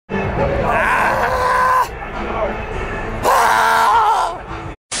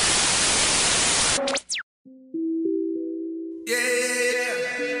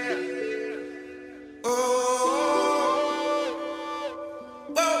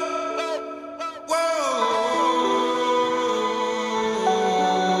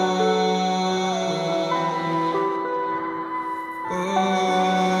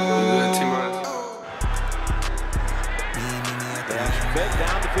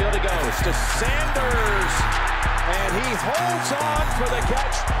field he goes to Sanders, and he holds on for the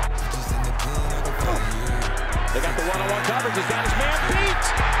catch. They got the one-on-one coverage. He's got his man beat,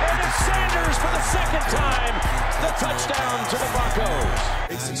 and it's Sanders for the second time. The touchdown to the Broncos.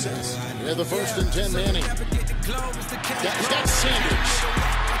 Big success. We have the 1st and 10 Manning. He's got Sanders,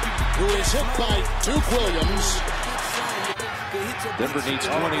 who is hit by Duke Williams. Denver needs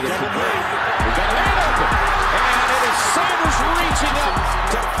 20 to convert. We've got a man open, and it is Sanders reaching up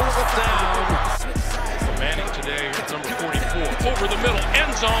to pull it down. Manning today, number 44, over the middle,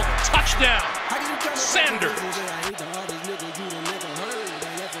 end zone, touchdown. Sanders.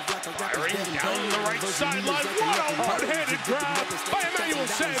 Firing down the right sideline. What a hard-handed grab by Emmanuel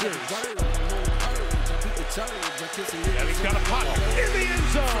Sanders. And he's got a punt in the end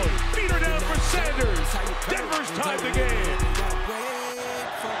zone. Beater down for Sanders. Denver's tied the game.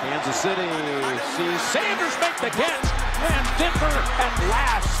 Kansas City sees Sanders make the catch, and Denver at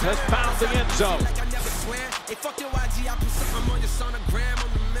last has found the end zone.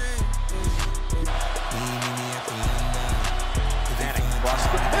 Manning across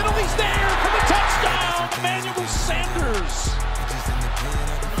the middle, he's there for the touchdown, Emmanuel Sanders.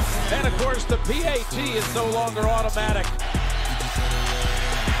 And of course the PAT is no longer automatic.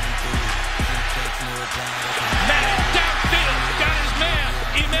 Manning downfield, got his man,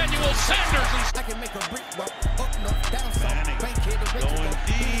 Emmanuel Sanders. Manning going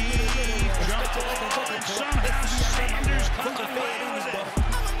deep, jump and somehow Sanders comes away with it.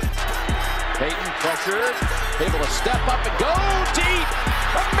 Peyton pressured, able to step up and go deep.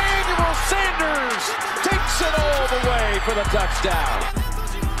 Emmanuel Sanders takes it all the way for the touchdown.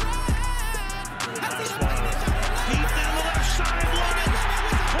 Deep down the left sideline,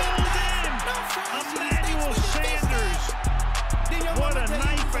 pulled in. Emmanuel Sanders. What a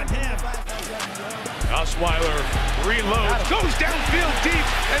night for him. Osweiler reloads, goes downfield deep,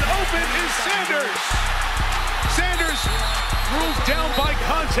 and open is Sanders. Sanders moved down by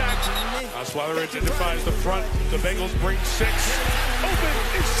contact. Osweiler identifies the front. The Bengals bring 6. Open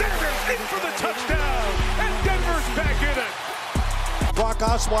is Sanders in for the touchdown, and Denver's back in it. Brock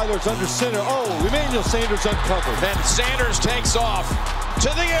Osweiler's under center. Oh, Emmanuel Sanders uncovered. Then Sanders takes off to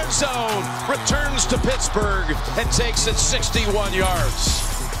the end zone, returns to Pittsburgh, and takes it 61 yards.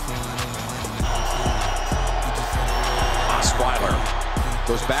 Osweiler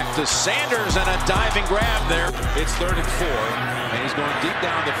goes back to Sanders, and a diving grab there. It's 3rd and 4, and he's going deep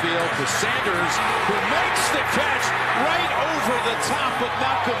down the field to Sanders, who makes the catch right over the top of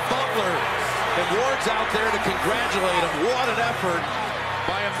Malcolm Butler. And Ward's out there to congratulate him. What an effort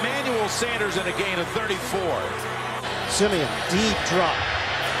by Emmanuel Sanders in a gain of 34. Simeon, deep drop.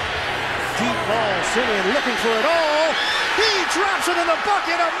 Deep ball. Simeon looking for it all. He drops it in the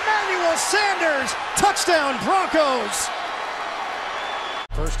bucket. Emmanuel Sanders. Touchdown, Broncos.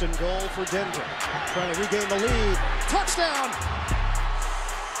 1st and goal for Denver. Trying to regain the lead. Touchdown.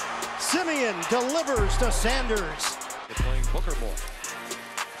 Simeon delivers to Sanders. They're playing Booker more.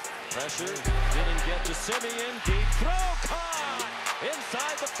 Pressure, didn't get to Simeon. Deep throw, caught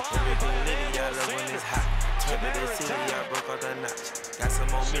inside the 5 by Emmanuel Sanders.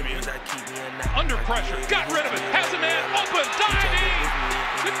 Simeon under pressure, got rid of it, has a man open, diving.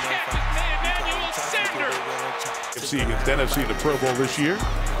 The catch is made, Emmanuel Sanders. Against NFC in the Pro Bowl this year.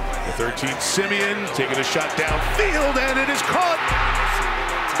 The 13th, Simeon taking a shot downfield, and it is caught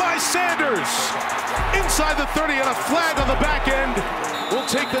by Sanders. Inside the 30 and a flag on the back end will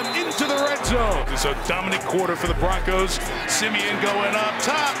take them into the red zone. It's a dominant quarter for the Broncos. Simeon going up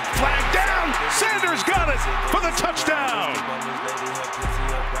top, flag down. Sanders got it for the touchdown.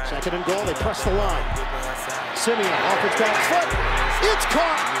 2nd and goal, they press the line. Simeon off his back foot. It's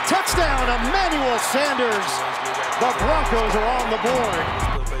caught. Touchdown, Emmanuel Sanders. The Broncos are on the board.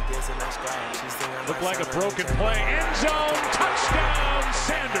 Looked like a broken play. End zone, touchdown,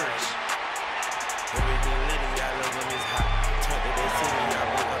 Sanders.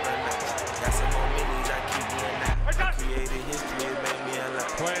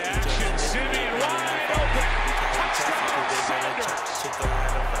 Play action, Simeon wide open. Touchdown, Sanders.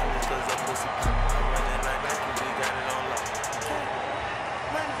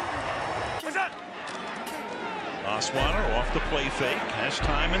 Osweiler off the play fake, has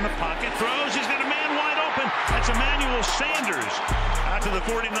time in the pocket, throws, he's got a man wide open. That's Emmanuel Sanders out to the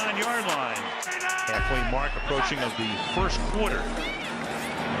 49-yard line. Halfway mark approaching of the 1st quarter.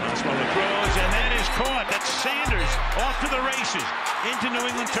 Osweiler throws and then is caught. That's Sanders off to the races into New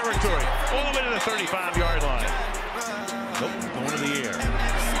England territory, all the way to the 35-yard line. Nope, going to the air.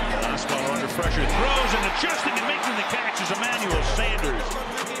 Osweiler under pressure, throws and adjusting and making the catch is Emmanuel Sanders.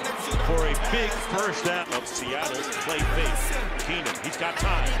 for a big first down of Seattle's play fake. Keenum, he's got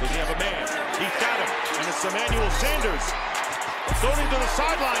time. Does he have a man? He's got him. And it's Emmanuel Sanders. Going to the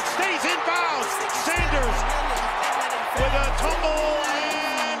sideline, stays in bounds. Sanders with a tumble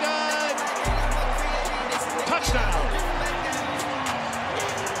and a touchdown.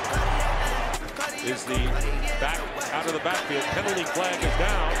 Is the back out of the backfield. Penalty flag is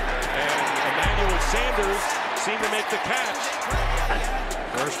down, and Emmanuel Sanders seemed to make the catch.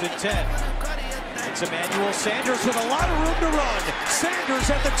 1st and 10. It's Emmanuel Sanders with a lot of room to run. Sanders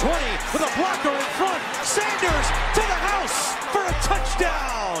at the 20 with a blocker in front. Sanders to the house for a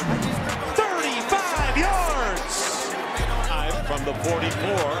touchdown. 35 yards. From the 44,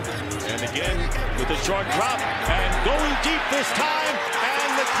 and again with a short drop, and going deep this time,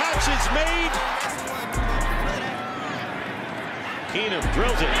 and the catch is made. Keenum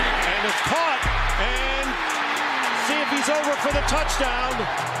drills it, and it's caught, and see if he's over for the touchdown.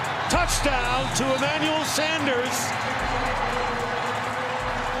 Touchdown to Emmanuel Sanders.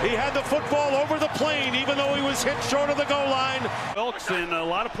 He had the football over the plane, even though he was hit short of the goal line. Wilkes and a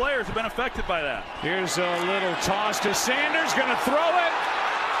lot of players have been affected by that. Here's a little toss to Sanders, going to throw it.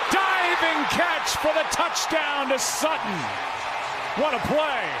 Diving catch for the touchdown to Sutton. What a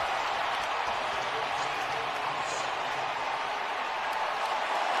play.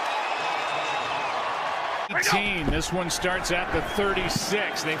 This one starts at the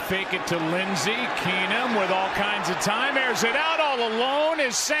 36. They fake it to Lindsey. Keenum with all kinds of time. Airs it out all alone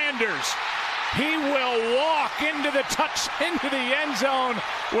is Sanders. He will walk into the end zone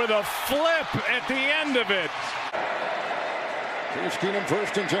with a flip at the end of it. Here's Keenum,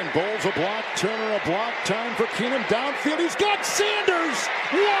 1st and 10. Bowles a block, Turner a block. Time for Keenum downfield. He's got Sanders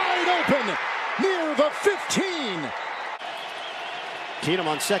wide open near the 15. Keenum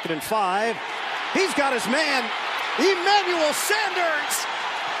on 2nd and 5. He's got his man, Emmanuel Sanders.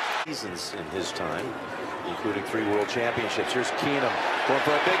 Seasons in his time, including 3 world championships. Here's Keenum going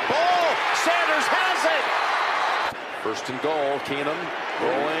for a big ball. Sanders has it. 1st and goal. Keenum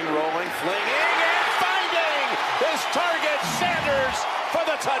rolling, flinging, and finding his target. Sanders for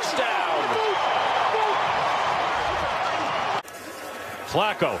the touchdown.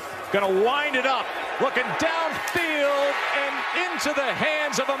 Flacco gonna wind it up, looking downfield and into the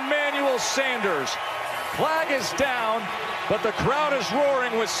hands of Emmanuel Sanders. Flag is down, but the crowd is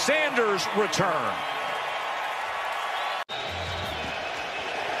roaring with Sanders' return.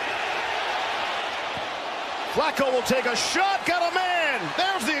 Flacco will take a shot, got a man.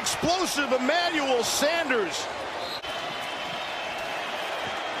 There's the explosive Emmanuel Sanders.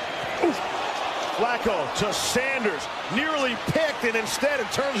 Flacco to Sanders, nearly picked, and instead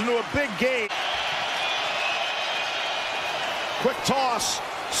it turns into a big gain. Quick toss,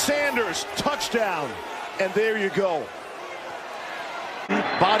 Sanders, touchdown, and there you go.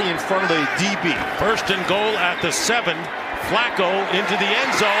 Body in front of the DB. 1st and goal at the 7. Flacco into the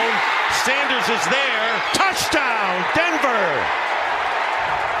end zone. Sanders is there. Touchdown, Denver.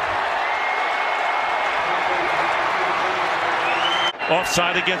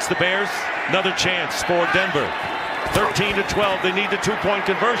 Offside against the Bears. Another chance for Denver. 13-12. They need the 2-point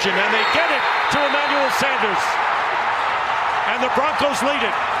conversion, and they get it to Emmanuel Sanders. And the Broncos lead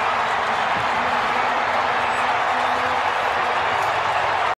it.